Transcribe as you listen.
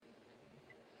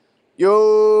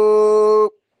Yo,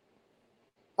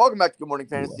 welcome back to Good Morning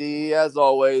Yeah. Fantasy. As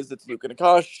always, it's Luke and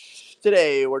Akash.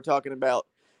 Today, we're talking about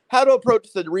how to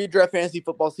approach the redraft fantasy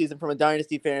football season from a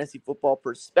dynasty fantasy football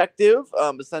perspective.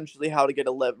 Essentially, how to get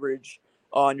a leverage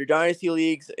on your dynasty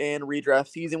leagues and redraft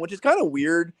season, which is kind of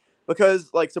weird because,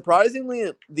 like, surprisingly,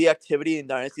 the activity in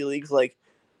dynasty leagues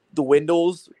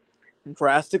dwindles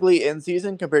drastically in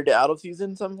season compared to out of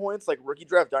season. Some points, like rookie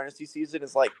draft dynasty season,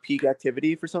 is like peak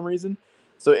activity for some reason.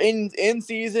 So in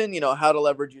season, how to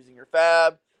leverage using your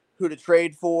fab, who to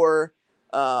trade for,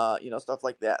 stuff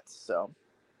like that. So,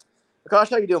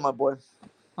 Akash, how you doing, my boy?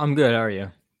 I'm good. How are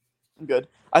you? I'm good.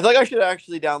 I feel like I should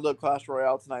actually download Clash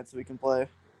Royale tonight so we can play.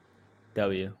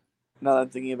 W. Now that I'm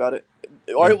thinking about it,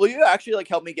 Yeah. will you actually like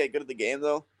help me get good at the game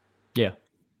though? Yeah.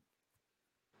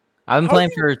 I've been How do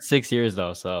playing you for 6 years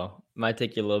though, so it might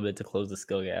take you a little bit to close the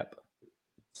skill gap.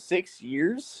 6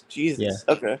 years? Yeah. Jesus.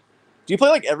 Okay. Do you play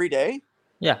like every day?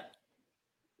 Yeah.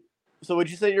 So would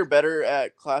you say you're better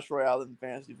at Clash Royale than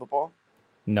fantasy football?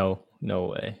 No, no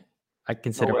way. I No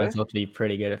consider way. myself to be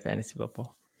pretty good at fantasy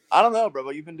football. I don't know, bro,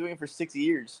 but you've been doing it for 6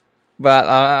 years. But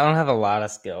I don't have a lot of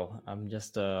skill. I'm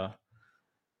better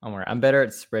at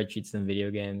spreadsheets than video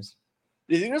games.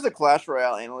 Do you think there's a Clash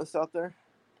Royale analyst out there?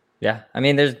 Yeah. I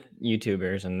mean there's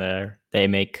YouTubers and they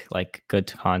make like good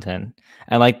content.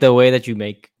 And like the way that you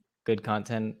make good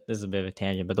content, this is a bit of a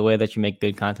tangent, but the way that you make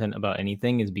good content about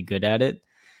anything is be good at it.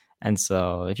 And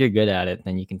so if you're good at it,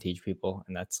 then you can teach people,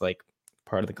 and that's like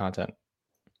part of the content.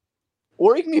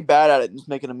 Or you can be bad at it and just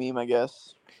making a meme, I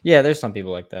guess. Yeah, there's some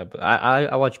people like that, but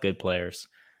I watch good players,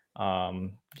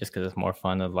 just because it's more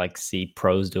fun to like see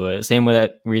pros do it. Same with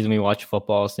that reason we watch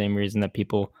football. Same reason that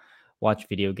people watch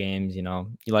video games. You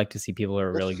like to see people who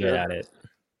are That's really good true. at it.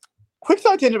 Quick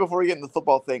side tangent before we get into the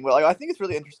football thing, but like I think it's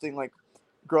really interesting. Like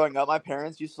growing up, my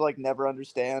parents used to like never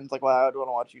understand like why I would want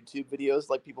to watch YouTube videos,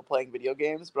 like people playing video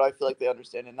games. But I feel like they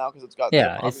understand it now because it's gotten so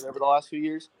Yeah, it's popular over the last few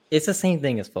years. it's the same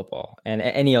thing as football and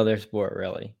any other sport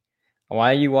really.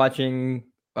 Why are you watching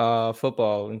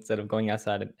football instead of going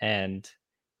outside and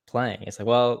playing? It's like,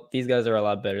 well, these guys are a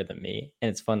lot better than me, and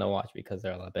it's fun to watch because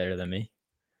they're a lot better than me.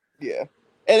 Yeah,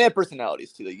 and they have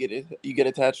personalities too that you get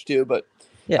attached to. But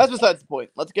Yeah. that's besides the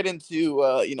point. Let's get into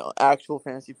actual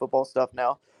fantasy football stuff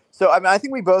now. So I mean, I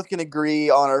think we both can agree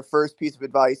on our first piece of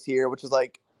advice here, which is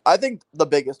like I think the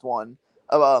biggest one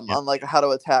Yeah. on like how to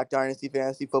attack dynasty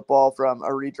fantasy football from a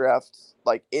redraft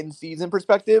like in season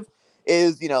perspective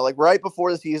is like right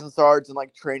before the season starts and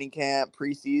like training camp,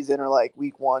 preseason, or like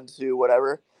week 1, 2,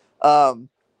 whatever. Um,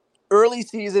 Early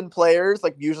season players,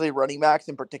 like usually running backs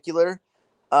in particular,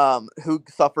 who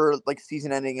suffer like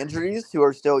season-ending injuries, who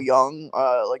are still young,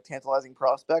 like tantalizing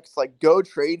prospects, like go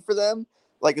trade for them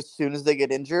like as soon as they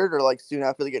get injured or like soon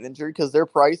after they get injured because their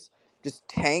price just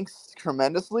tanks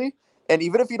tremendously. And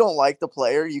even if you don't like the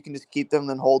player, you can just keep them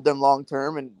and hold them long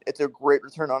term, and it's a great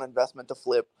return on investment to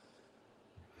flip.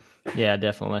 Yeah,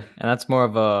 definitely. And that's more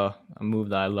of a move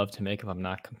that I love to make if I'm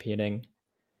not competing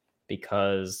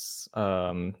because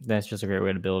that's just a great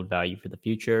way to build value for the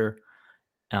future.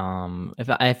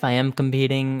 If I am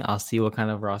competing, I'll see what kind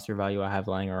of roster value I have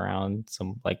lying around.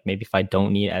 Some like maybe if I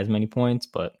don't need as many points,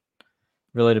 but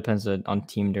really depends on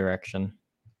team direction.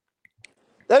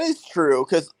 That is true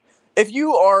because if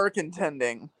you are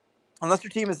contending, unless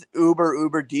your team is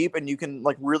uber deep and you can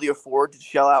like really afford to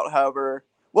shell out, however,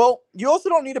 well, you also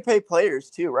don't need to pay players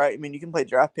too, right? I mean, you can play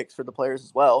draft picks for the players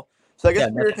as well. So I guess Yeah,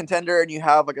 if you're a contender and you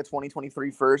have like a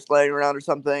 2023 first laying around or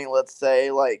something, let's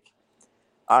say like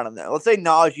I don't know, let's say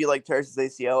Najee like tears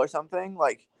his ACL or something,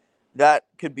 like that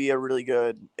could be a really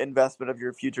good investment of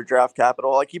your future draft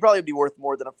capital. Like he probably would be worth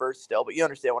more than a first still, but you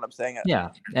understand what I'm saying yeah,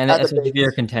 and at the especially if you're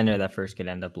a base. contender, that first could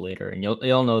end up later, and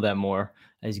you'll know that more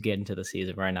as you get into the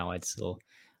season. Right now, I'd still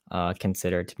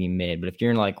consider it to be mid, but if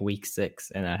you're in like week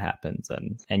 6 and that happens,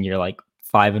 and you're like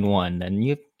 5-1, then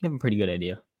you have a pretty good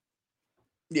idea.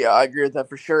 Yeah, I agree with that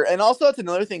for sure. And also, that's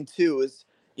another thing too is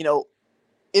you know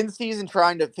in season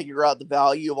trying to figure out the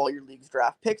value of all your league's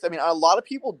draft picks. I mean, a lot of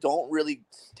people don't really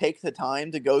take the time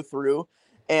to go through.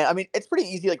 And I mean, it's pretty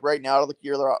easy, like right now, to look at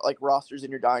your like rosters in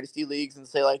your dynasty leagues and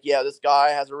say, like, yeah, this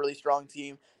guy has a really strong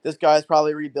team. This guy's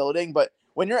probably rebuilding. But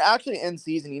when you're actually in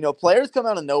season, players come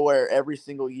out of nowhere every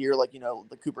single year, like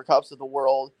the Cooper Cups of the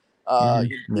world, Yeah,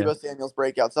 Debo Samuel's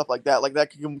breakout, stuff like that. Like that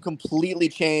can completely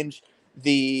change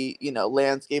the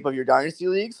landscape of your dynasty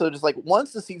league. So just like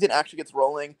once the season actually gets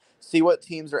rolling, see what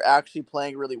teams are actually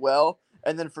playing really well,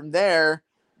 and then from there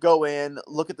go in,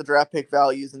 look at the draft pick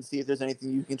values, and see if there's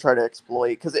anything you can try to exploit.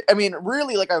 Because I mean,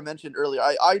 really, like I mentioned earlier,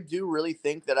 I do really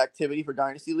think that activity for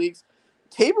dynasty leagues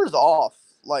tapers off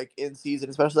like in season,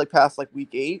 especially like past like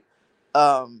week 8.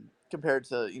 compared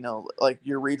to like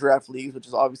your redraft leagues, which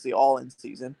is obviously all in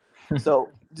season. So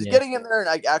just Yeah. getting in there and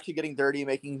like actually getting dirty,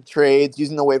 making trades,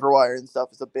 using the waiver wire and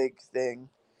stuff is a big thing.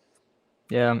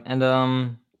 Yeah,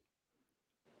 and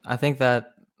I think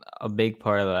that a big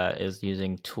part of that is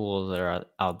using tools that are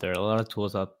out there. A lot of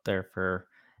tools out there for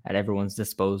at everyone's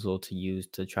disposal to use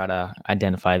to try to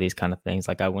identify these kind of things.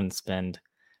 Like I wouldn't spend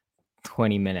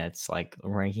 20 minutes like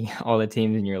ranking all the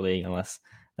teams in your league unless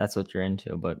that's what you're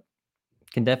into, but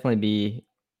it can definitely be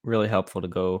really helpful to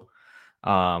go.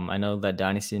 I know that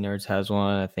Dynasty Nerds has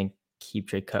one. I think Keep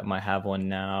Trade Cut might have one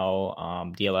now.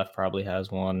 DLF probably has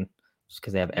one just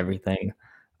because they have everything.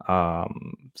 So A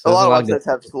there's a lot lot of of good websites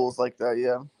have tools like that.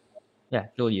 Yeah, yeah,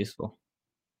 really useful.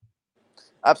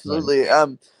 But absolutely.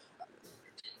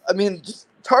 I mean, just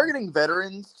targeting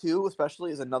veterans too,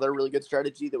 especially, is another really good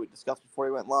strategy that we discussed before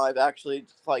we went live. Actually,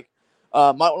 just like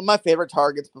one of my favorite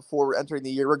targets before entering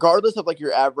the year, regardless of like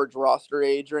your average roster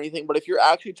age or anything. But if you're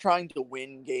actually trying to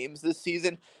win games this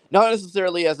season, not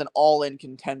necessarily as an all-in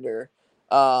contender,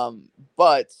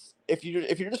 but if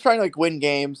you're just trying to like win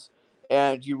games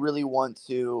and you really want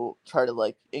to try to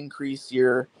like increase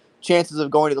your chances of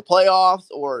going to the playoffs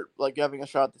or like having a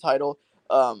shot at the title.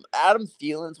 Adam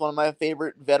Thielen's one of my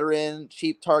favorite veteran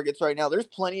cheap targets right now. There's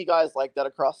plenty of guys like that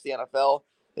across the NFL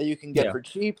that you can get yeah, for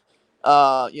cheap.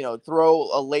 Throw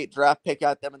a late draft pick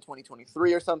at them in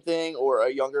 2023 or something, or a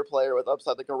younger player with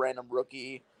upside like a random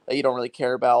rookie that you don't really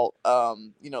care about.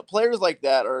 Players like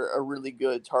that are a really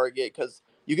good target because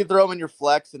you can throw them in your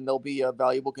flex and they'll be a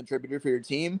valuable contributor for your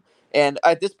team. And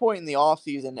at this point in the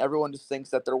offseason, everyone just thinks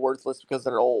that they're worthless because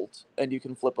they're old, and you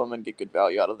can flip them and get good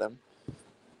value out of them.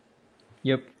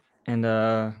 yep. And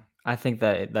I think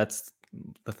that that's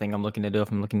the thing I'm looking to do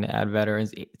if I'm looking to add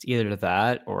veterans. It's either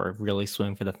that or really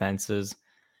swing for the fences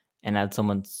and add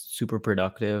someone super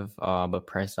productive, but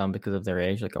priced down because of their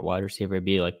age, like a wide receiver. It'd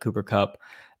be like Cooper Kupp,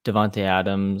 Devontae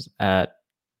Adams. At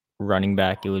running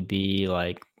back, it would be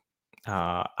like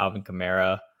Alvin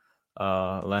Kamara,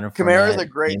 Leonard Kamara is Fournette, a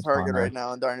great James target Conner. right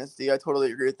now in Dynasty. I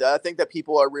totally agree with that. I think that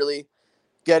people are really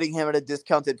getting him at a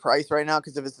discounted price right now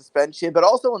because of his suspension. But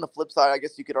also on the flip side, I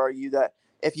guess you could argue that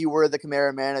if you were the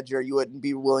Kamara manager, you wouldn't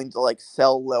be willing to like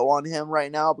sell low on him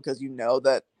right now because you know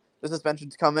that the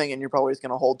suspension's coming and you're probably just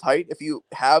going to hold tight. If you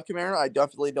have Kamara, I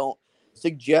definitely don't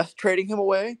suggest trading him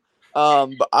away.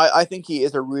 But I think he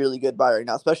is a really good buy right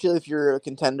now, especially if you're a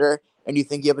contender and you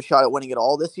think you have a shot at winning it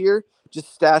all this year.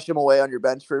 Just stash him away on your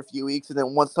bench for a few weeks, and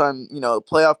then once time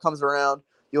playoff comes around,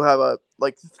 you'll have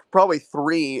probably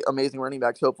three amazing running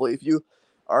backs. Hopefully, if you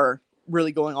are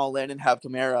really going all in and have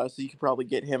Kamara, so you could probably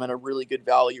get him at a really good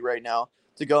value right now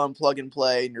to go and plug and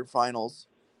play in your finals.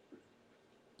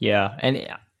 Yeah, and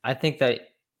I think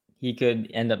that he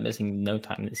could end up missing no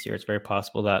time this year. It's very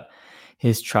possible that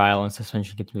his trial and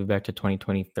suspension gets moved back to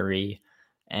 2023,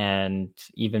 and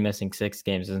even missing 6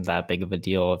 games isn't that big of a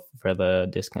deal for the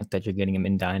discount that you're getting him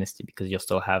in Dynasty because you'll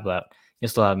still have that. You'll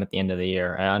still have him at the end of the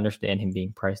year. I understand him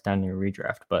being priced down in your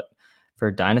redraft, but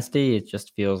for Dynasty, it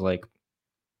just feels like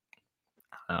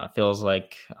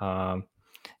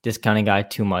discounting guy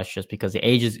too much just because the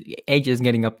age is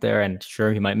getting up there, and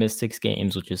sure he might miss 6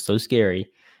 games, which is so scary,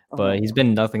 but he's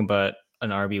been nothing but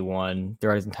an RB1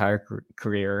 throughout his entire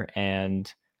career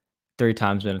and 3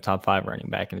 times been a top 5 running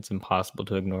back, and it's impossible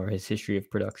to ignore his history of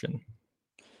production.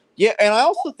 Yeah, and I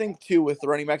also think too, with the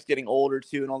running backs getting older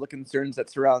too, and all the concerns that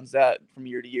surrounds that from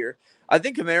year to year, I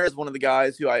think Kamara is one of the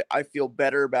guys who I feel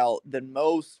better about than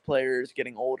most players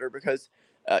getting older because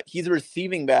he's a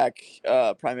receiving back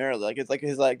primarily. Like it's like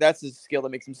his like that's his skill that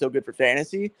makes him so good for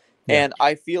fantasy. Yeah, And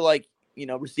I feel like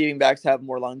receiving backs have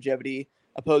more longevity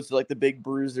opposed to like the big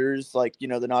bruisers, like the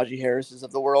Najee Harrises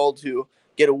of the world who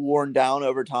get worn down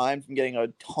over time from getting a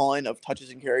ton of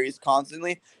touches and carries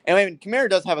constantly. And I mean, Kamara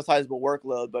does have a sizable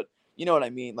workload, but you know what I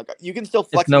mean. Like you can still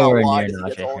it's flex him out nowhere near wide as he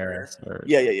gets Najee older. Harris or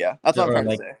Yeah. That's what I'm or trying to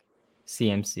like say.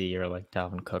 CMC or like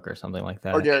Dalvin Cook or something like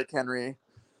Or that. Derrick Henry.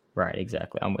 Right,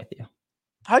 exactly. I'm with you.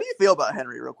 How do you feel about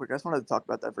Henry, real quick? I just wanted to talk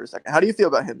about that for a second. How do you feel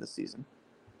about him this season?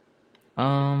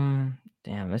 Damn,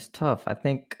 it's tough. I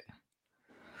don't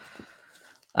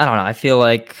know. I feel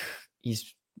like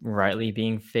he's rightly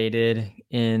being faded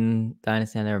in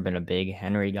Dynasty. I've never been a big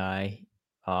Henry guy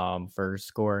for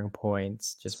scoring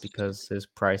points just because his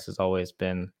price has always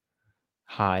been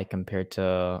high compared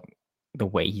to the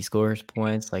way he scores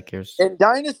points. Like there's In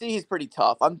Dynasty, he's pretty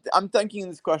tough. I'm thinking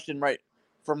this question right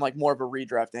from like more of a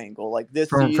redraft angle. Like this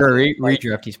for season, like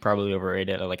redraft, he's probably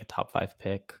overrated at like a top 5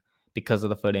 pick because of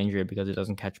the foot injury, because he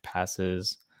doesn't catch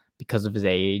passes, because of his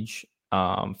age.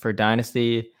 For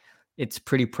Dynasty, it's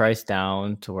pretty priced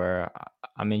down to where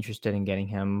I'm interested in getting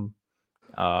him.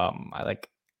 I like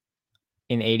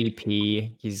in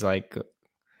ADP, he's like,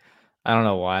 I don't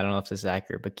know why. I don't know if this is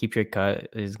accurate, but Keep Your Cut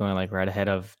is going like right ahead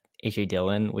of AJ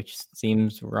Dillon, which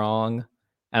seems wrong.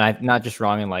 And I not just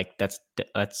wrong and like that's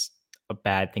a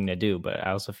bad thing to do, but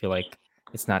I also feel like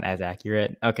it's not as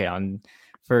accurate. Okay, on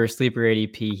for sleeper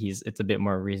ADP, it's a bit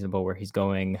more reasonable where he's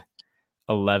going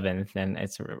 11th, and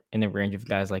it's in the range of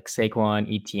guys like Saquon,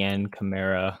 ETN,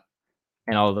 Kamara,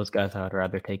 and all of those guys I would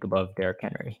rather take above Derrick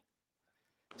Henry.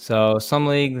 So some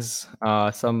leagues,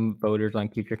 some voters on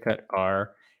Keep Your Cut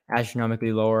are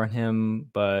astronomically lower on him,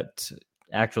 but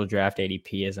actual draft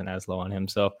ADP isn't as low on him.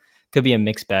 So it could be a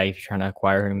mixed bag if you're trying to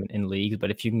acquire him in leagues.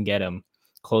 But if you can get him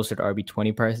closer to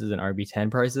RB20 prices and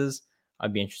RB10 prices,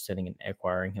 I'd be interested in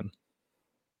acquiring him.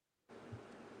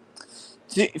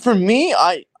 See, for me,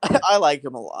 I I like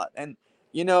him a lot, and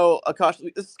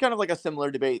Akash, this is kind of like a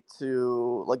similar debate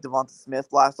to like Devonta Smith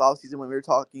last offseason when we were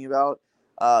talking about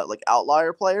like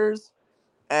outlier players,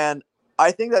 and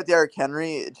I think that Derrick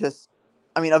Henry just,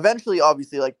 I mean, eventually,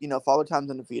 obviously, like Father Time's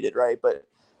undefeated, right? But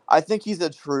I think he's a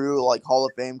true like Hall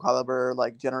of Fame caliber,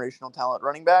 like generational talent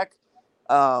running back.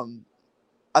 Um,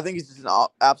 I think he's just an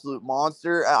absolute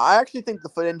monster. I actually think the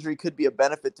foot injury could be a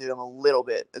benefit to him a little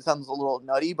bit. It sounds a little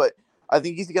nutty, but I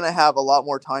think he's going to have a lot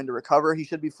more time to recover. He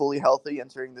should be fully healthy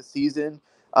entering the season.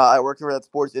 I worked for that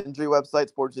sports injury website,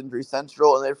 Sports Injury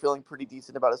Central, and they're feeling pretty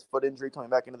decent about his foot injury coming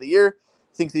back into the year.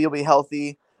 Thinks that he'll be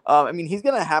healthy. I mean, he's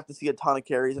going to have to see a ton of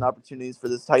carries and opportunities for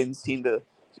this Titans team to,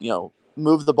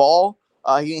 move the ball.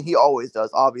 He always does,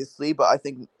 obviously, but I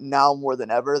think now more than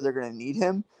ever, they're going to need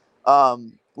him.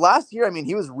 Last year, I mean,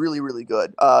 he was really, really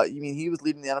good. He was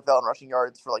leading the NFL in rushing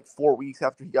yards for like 4 weeks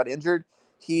after he got injured.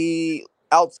 He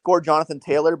outscored Jonathan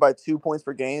Taylor by 2 points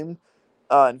per game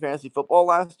in fantasy football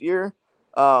last year.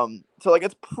 So like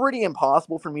it's pretty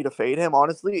impossible for me to fade him,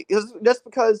 honestly, just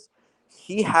because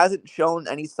he hasn't shown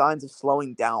any signs of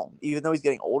slowing down, even though he's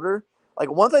getting older.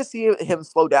 Like once I see him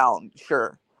slow down,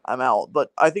 sure, I'm out.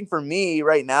 But I think for me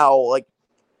right now, like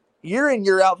year in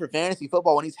year out for fantasy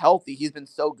football, when he's healthy, he's been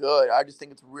so good. I just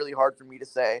think it's really hard for me to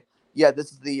say, yeah,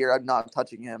 this is the year I'm not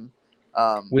touching him.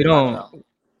 We I don't don't know.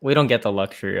 we don't get the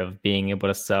luxury of being able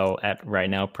to sell at right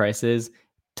now prices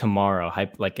tomorrow,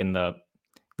 like in the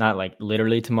not like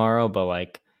literally tomorrow, but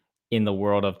like in the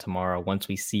world of tomorrow, once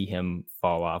we see him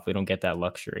fall off, we don't get that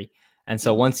luxury. And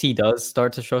so once he does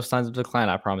start to show signs of decline,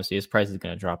 I promise you his price is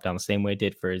going to drop down the same way it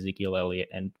did for Ezekiel Elliott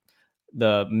and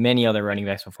the many other running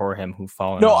backs before him who've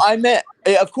fallen No, off. I meant,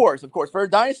 of course. For a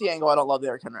dynasty angle, I don't love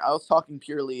Derrick Henry. I was talking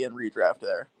purely in redraft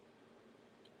there.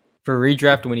 For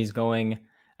redraft, when he's going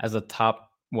as a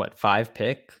top, 5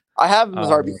 pick? I have him as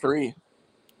RB3.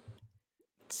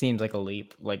 Seems like a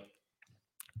leap. Like,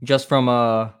 just from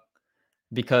a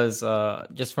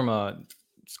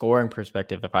scoring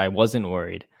perspective, if I wasn't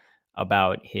worried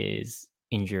about his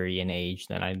injury and age,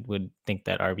 then I would think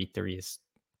that RB3 is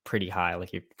pretty high,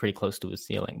 like you're pretty close to his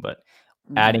ceiling. But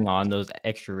adding on those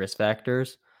extra risk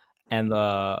factors and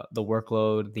the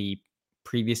workload, the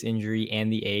previous injury, and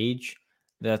the age,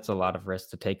 that's a lot of risk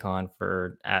to take on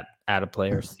for at a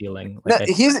player's ceiling. Like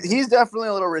he's definitely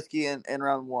a little risky in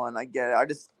round one. I get it. I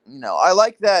just I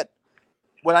like that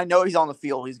when I know he's on the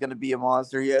field, he's going to be a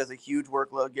monster. He has a huge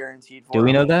workload guaranteed for him. Do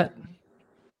we know that?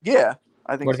 Yeah,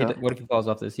 I think so. What if he falls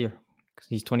off this year? Because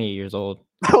he's 28 years old.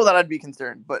 Well, then I'd be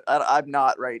concerned, but I'm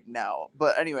not right now.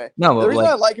 But anyway, no, the reason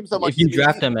I like him so much if you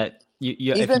draft him at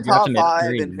he's been top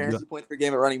 5 in fantasy points per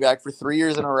game at running back for 3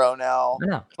 years in a row now.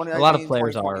 Yeah, a lot of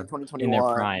players are in their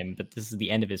prime, but this is the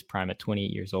end of his prime at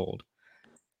 28 years old.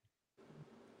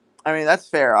 I mean, that's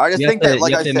fair. I just think that,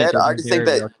 like I said, I just think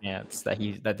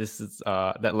that this is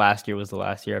that last year was the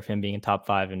last year of him being in top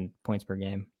 5 in points per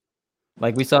game.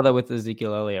 Like we saw that with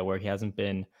Ezekiel Elliott, where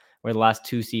the last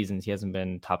 2 seasons he hasn't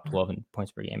been top 12 in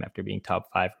points per game after being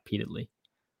top 5 repeatedly.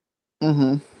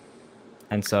 Mm-hmm.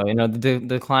 And so the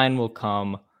decline will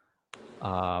come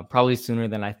probably sooner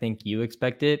than I think you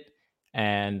expected.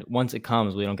 And once it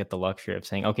comes, we don't get the luxury of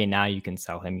saying, okay, now you can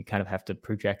sell him. You kind of have to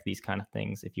project these kind of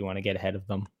things if you want to get ahead of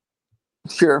them.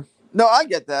 Sure. No, I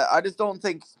get that. I just don't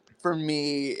think for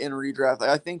me in redraft,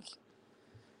 I think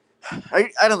I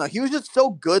don't know. He was just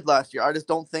so good last year. I just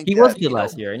don't think he was good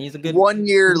last year, and he's a good 1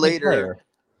 year later.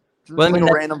 Well,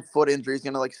 a random foot injury is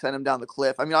gonna send him down the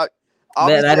cliff. I mean,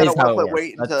 obviously, that I is don't how want it to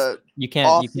wait works. into you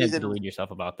can't delude yourself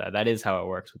about that. That is how it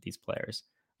works with these players.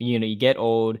 You get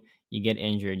old, you get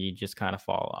injured, you just kind of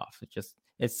fall off.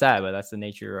 It's sad, but that's the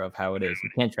nature of how it is. You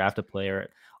can't draft a player at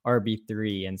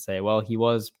RB3 and say, well, he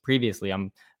was previously.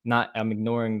 I'm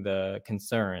ignoring the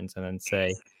concerns and then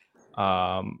say,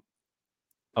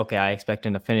 okay, I expect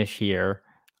him to finish here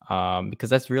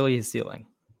because that's really his ceiling.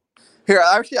 Here,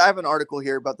 actually, I have an article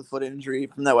here about the foot injury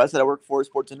from that website I work for,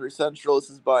 Sports Injury Central. This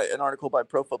is by an article by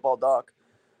Pro Football Doc,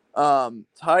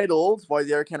 titled "Why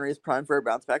Derrick Henry is Primed for a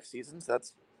Bounce Back Season." So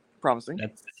that's promising.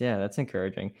 That's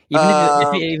encouraging.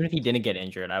 Um, Even if he didn't get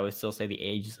injured, I would still say the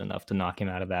age is enough to knock him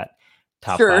out of that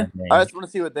top sure. 5 I range. just want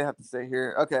to see what they have to say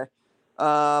here. Okay.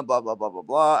 Blah blah blah blah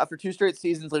blah. After 2 straight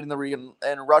seasons leading the league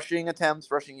in rushing attempts,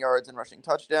 rushing yards, and rushing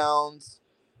touchdowns.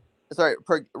 Sorry,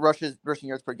 rushing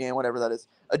yards per game, whatever that is.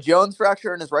 A Jones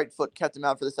fracture in his right foot kept him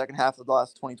out for the second half of the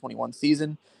last 2021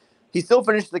 season. He still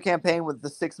finished the campaign with the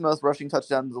sixth most rushing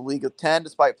touchdowns in the league of 10,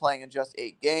 despite playing in just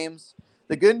 8 games.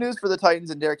 The good news for the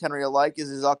Titans and Derrick Henry alike is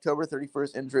his October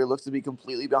 31st injury looks to be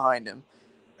completely behind him.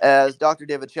 As Dr.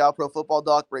 David Chow, Pro Football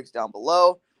Doc, breaks down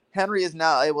below, Henry is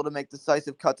now able to make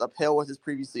decisive cuts uphill with his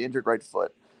previously injured right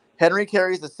foot. Henry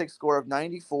carries a 6 score of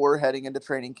 94 heading into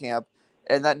training camp,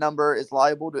 and that number is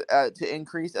liable to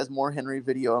increase as more Henry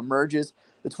video emerges.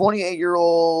 The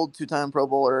 28-year-old two-time Pro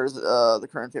Bowler is the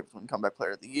current favorite comeback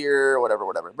player of the year, whatever.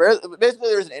 Basically,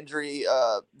 there's an injury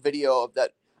video of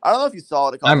that. I don't know if you saw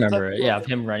it. I remember it. Yeah, of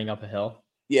him running up a hill.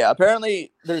 Yeah,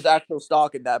 apparently there's actual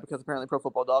stock in that because apparently Pro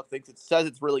Football Doc says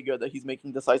it's really good that he's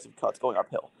making decisive cuts going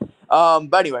uphill.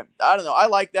 But anyway, I don't know. I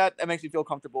like that. That makes me feel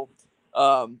comfortable.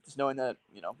 Just knowing that,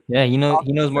 Yeah, he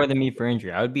knows more than me for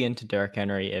injury. I would be into Derrick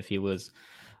Henry if he was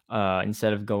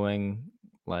instead of going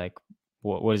like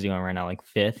what is he going right now, like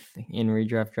 5th in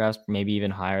redraft drafts, maybe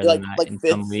even higher than that in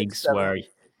fifth, some leagues sixth, where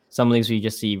you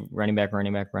just see running back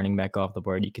off the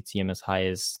board. You could see him as high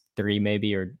as 3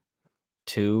 maybe or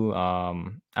 2.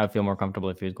 I would feel more comfortable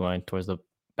if he was going towards the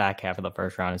back half of the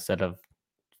first round instead of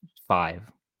 5.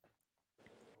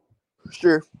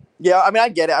 Sure. Yeah, I mean, I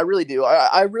get it. I really do.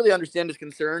 I really understand his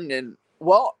concern. And,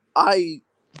 well, I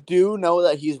do know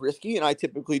that he's risky, and I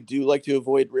typically do like to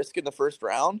avoid risk in the first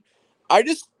round. I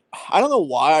don't know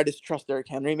why I just trust Derrick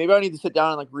Henry. Maybe I need to sit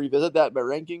down and, revisit that in my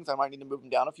rankings. I might need to move him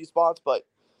down a few spots, but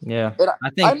Yeah,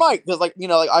 I might, because,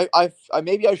 I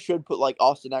maybe I should put,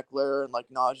 Austin Eckler and,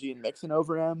 Najee and Mixon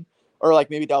over him, or,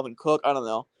 maybe Dalvin Cook. I don't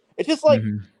know. It's just,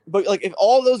 but, if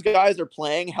all those guys are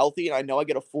playing healthy, and I know I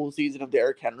get a full season of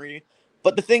Derrick Henry,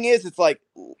 but the thing is, it's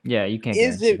yeah, you can't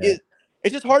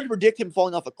it's just hard to predict him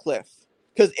falling off a cliff.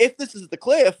 Because if this is the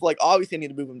cliff, obviously I need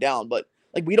to move him down, but,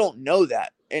 we don't know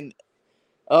that. And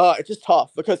it's just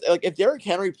tough because, if Derrick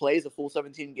Henry plays a full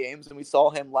 17 games, and we saw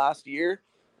him last year,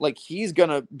 he's going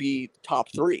to be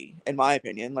top 3, in my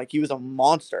opinion. He was a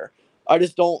monster. I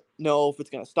just don't know if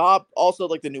it's going to stop. Also,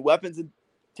 the new weapons in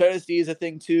Tennessee is a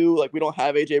thing, too. We don't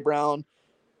have A.J. Brown,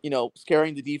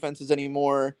 scaring the defenses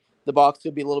anymore. The box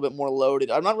could be a little bit more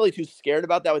loaded. I'm not really too scared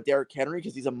about that with Derrick Henry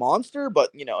because he's a monster, but,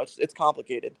 it's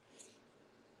complicated.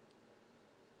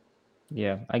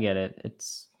 Yeah, I get it.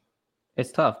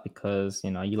 It's tough because,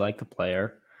 you like the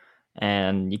player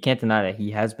and you can't deny that he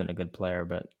has been a good player,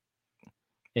 but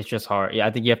it's just hard. Yeah,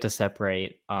 I think you have to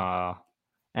separate. And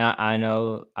I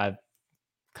know I've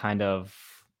kind of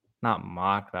not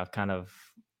mocked, but I've kind of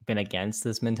been against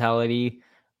this mentality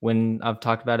when I've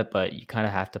talked about it, but you kind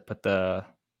of have to put the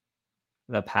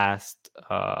past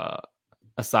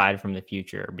aside from the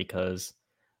future, because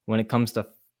when it comes to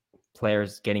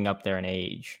players getting up there in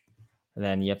age,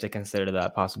 then you have to consider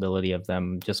that possibility of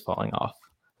them just falling off.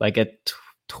 At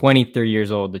 23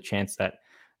 years old, the chance that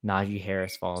Najee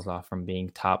Harris falls off from being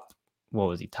top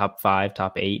 5,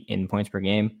 top 8 in points per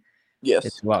game, yes,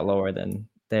 it's a lot lower than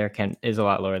Derrick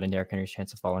Henry's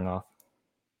chance of falling off.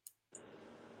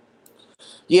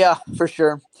 Yeah, for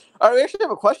sure. All right, we actually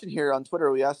have a question here on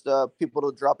Twitter. We asked people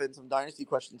to drop in some Dynasty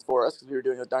questions for us because we were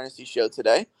doing a Dynasty show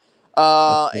today.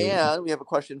 And we have a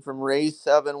question from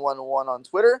Ray711 on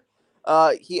Twitter.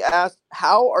 He asked,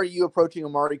 how are you approaching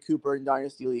Amari Cooper in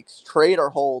Dynasty Leagues? Trade or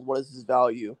hold? What is his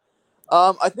value?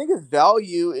 I think his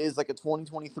value is a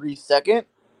 2023 second,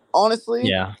 honestly.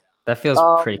 Yeah, that feels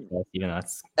pretty close, even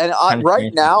that's. And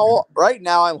right now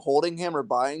I'm holding him or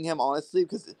buying him, honestly,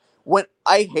 because when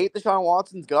I hate Deshaun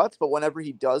Watson's guts, but whenever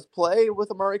he does play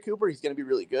with Amari Cooper, he's going to be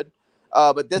really good.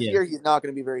 But this year he's not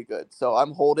going to be very good, so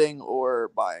I'm holding or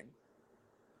buying.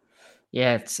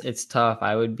 Yeah, it's tough.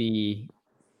 I would be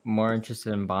more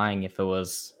interested in buying if it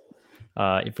was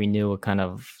if we knew what kind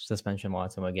of suspension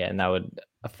Watson would get, and that would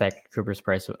affect Cooper's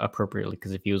price appropriately.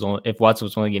 Because if Watson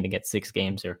was only going to get 6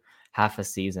 games or half a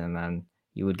season, then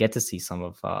you would get to see some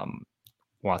of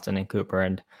Watson and Cooper.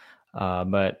 And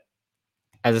but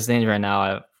as it stands right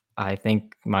now, I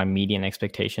think my median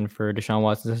expectation for Deshaun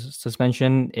Watson's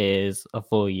suspension is a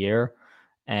full year.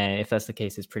 And if that's the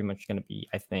case, it's pretty much going to be,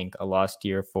 I think, a lost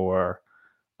year for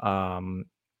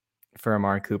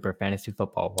Amari Cooper fantasy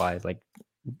football wise.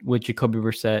 With Jacoby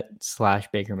Brissett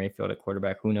 / Baker Mayfield at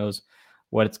quarterback, who knows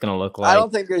what it's going to look I like.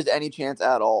 don't think there's any chance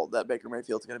at all that Baker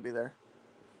Mayfield's going to be there.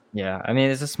 Yeah, I mean,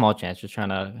 it's a small chance. Just trying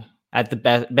to, at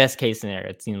the best case scenario,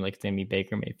 it seems like it's going to be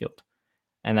Baker Mayfield.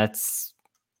 And that's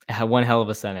one hell of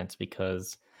a sentence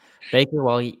because Baker,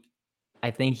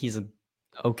 I think he's an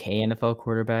okay NFL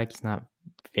quarterback. He's not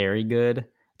very good.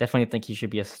 Definitely think he should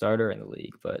be a starter in the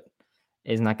league, but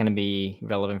is not going to be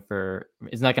relevant for.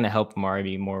 It's not going to help Amari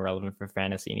be more relevant for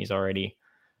fantasy, and he's already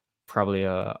probably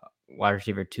a wide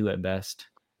receiver 2 at best.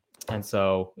 And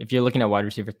so, if you're looking at wide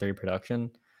receiver 3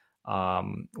 production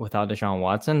without Deshaun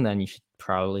Watson, then you should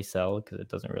probably sell because it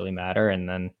doesn't really matter, and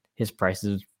then his price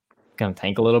is going to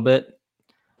tank a little bit.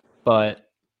 But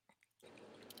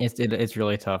it's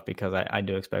really tough because I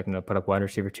do expect him to put up wide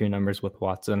receiver 2 numbers with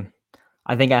Watson.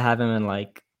 I think I have him in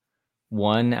like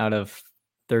 1 out of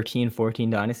 13, 14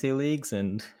 dynasty leagues,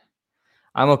 and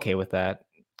I'm okay with that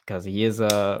because he is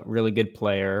a really good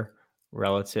player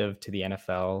relative to the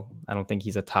NFL. I don't think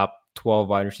he's a top 12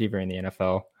 wide receiver in the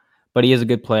NFL, but he is a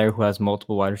good player who has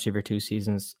multiple wide receiver 2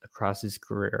 seasons across his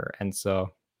career. And so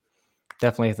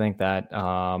definitely think that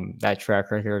that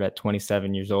track record at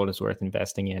 27 years old is worth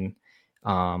investing in.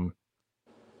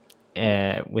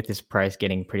 With his price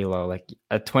getting pretty low, like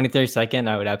a 23rd second,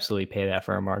 I would absolutely pay that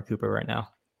for Amari Cooper right now.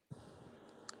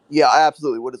 Yeah, I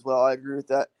absolutely would as well. I agree with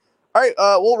that. All right,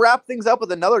 we'll wrap things up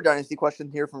with another dynasty question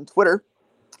here from Twitter.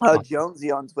 Jonesy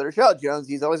on Twitter. Shout out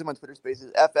Jonesy. He's always in my Twitter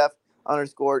spaces.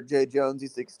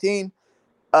 FF_JJonesy16.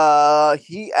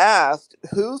 He asked,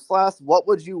 what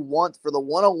would you want for the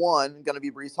 101 going to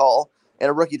be Breece Hall in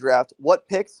a rookie draft? What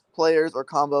picks, players, or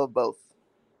combo of both?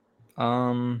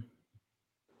 Yeah,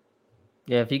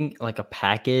 if you can like a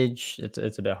package,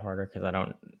 it's a bit harder because I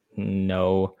don't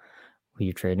know who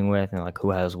you're trading with and like who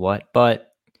has what.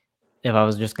 But if I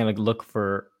was just gonna look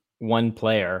for one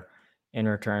player in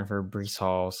return for Breece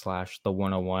Hall / the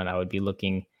 101, I would be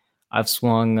looking. I've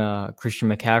swung Christian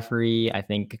McCaffrey. I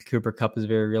think Cooper Kupp is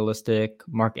very realistic.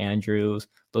 Mark Andrews.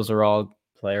 Those are all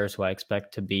players who I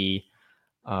expect to be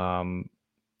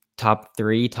top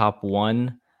 3, top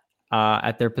 1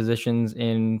 at their positions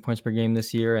in points per game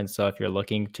this year. And so if you're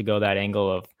looking to go that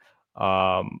angle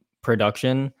of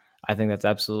production, I think that's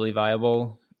absolutely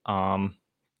viable. I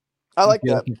like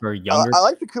that. For younger, I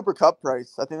like the Cooper Kupp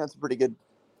price. I think that's a pretty good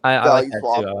I like that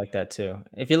swap. too. I like that too.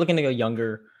 If you're looking to go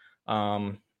younger,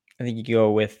 I think you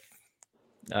go with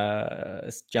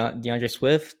DeAndre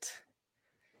Swift.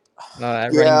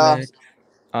 At running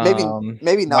back.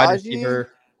 Maybe Najee.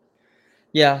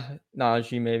 Yeah,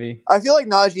 Najee maybe. I feel like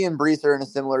Najee and Breece are in a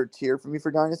similar tier for me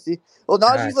for dynasty. Well,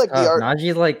 Najee's like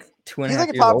Najee's like 2.5 he's like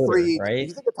a years top older, 3, right?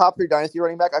 He's like a top 3 dynasty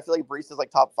running back. I feel like Breece is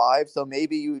like top 5, so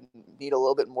maybe you need a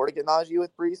little bit more to get Najee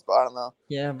with Breece, but I don't know.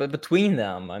 Yeah, but between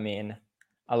them, I mean,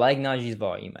 I like Najee's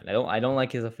volume, and I don't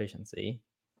like his efficiency.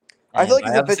 I feel like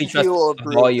his efficiency will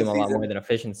improve volume a lot more than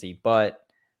efficiency, but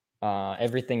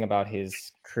everything about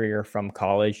his career from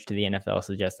college to the NFL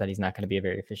suggests that he's not going to be a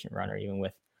very efficient runner, even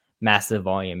with massive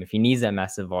volume. If he needs that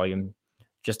massive volume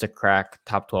just to crack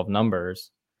top 12 numbers,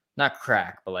 not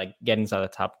crack, but like get inside the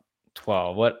top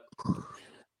 12. What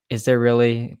is there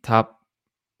really top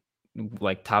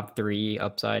 3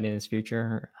 upside in his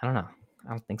future? I don't know. I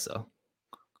don't think so,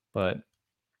 but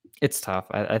it's tough.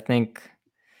 I think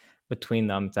between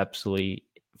them, it's absolutely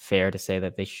fair to say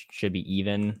that they should be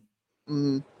even.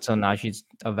 Mm-hmm. So Najee's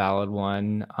a valid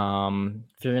one.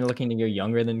 If you're looking to go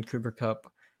younger than Cooper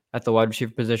Kupp at the wide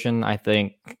receiver position, I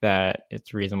think that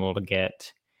it's reasonable to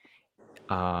get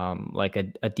like a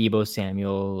Deebo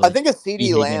Samuel. I think a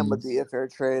CeeDee Lamb would be a fair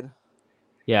trade.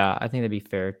 Yeah, I think that'd be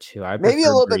fair too. Maybe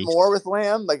a little bit more with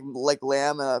Lamb, like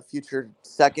Lamb in a future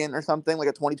second or something, like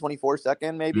a 2024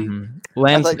 second, maybe. Mm-hmm.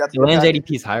 Lamb's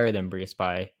ADP is higher than Breece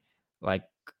by like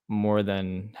more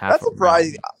than half. That's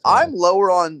surprising. So. I'm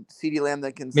lower on CeeDee Lamb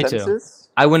than consensus. Me too.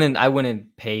 I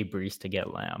wouldn't pay Breece to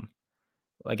get Lamb.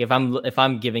 Like if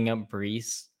I'm giving up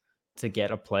Breece to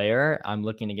get a player, I'm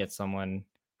looking to get someone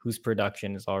whose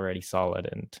production is already solid,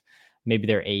 and maybe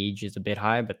their age is a bit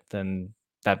high, but then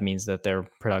that means that their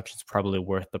production is probably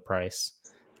worth the price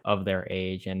of their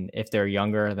age. And if they're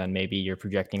younger, then maybe you're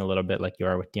projecting a little bit like you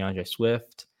are with DeAndre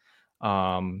Swift.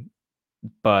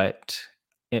 But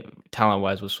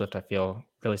talent-wise with Swift, I feel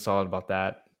really solid about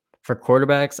that. For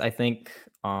quarterbacks, I think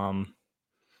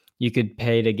you could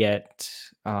pay to get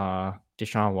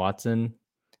Deshaun Watson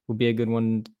would be a good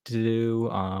one to do.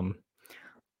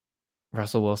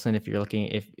 Russell Wilson, if you're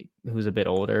looking, who's a bit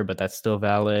older, but that's still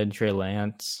valid. Trey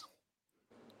Lance.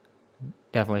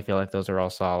 Definitely feel like those are all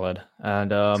solid.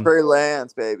 And Trey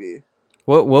Lance, baby.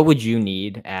 What would you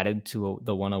need added to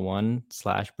the 101 /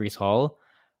 Breece Hall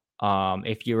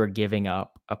if you were giving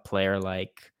up a player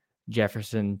like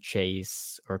Jefferson,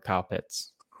 Chase, or Kyle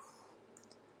Pitts?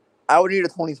 I would need a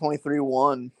 2023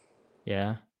 one.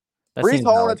 Yeah, that Brees seems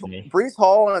Hall valid to me. Brees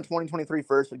Hall on a 2023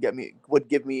 first would get me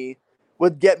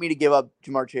to give up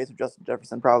Jamar Chase or Justin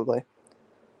Jefferson probably.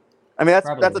 I mean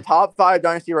that's a top 5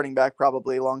 dynasty running back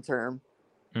probably long term,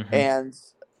 and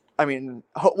I mean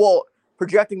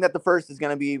projecting that the first is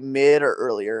going to be mid or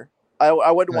earlier.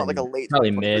 I wouldn't want like a late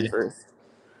 2023 first.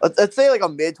 Let's say like a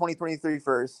mid 2023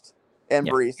 first and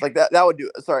Brees like that would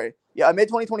do it. Sorry, yeah, a mid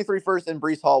 2023 first and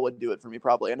Brees Hall would do it for me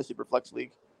probably in a super flex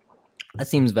league. That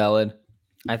seems valid.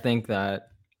 I think that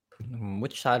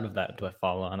which side of that do I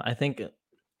fall on? I think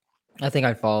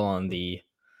I fall on the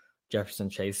Jefferson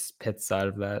Chase Pitts side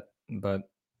of that, but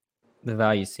the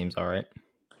value seems all right.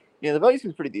 Yeah, the value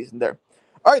seems pretty decent there.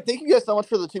 All right, thank you guys so much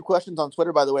for the 2 questions on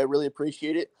Twitter, by the way. I really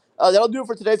appreciate it. That'll do it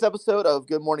for today's episode of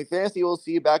Good Morning Fantasy. We'll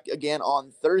see you back again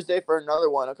on Thursday for another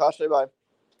one. Akash, bye.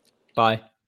 Bye.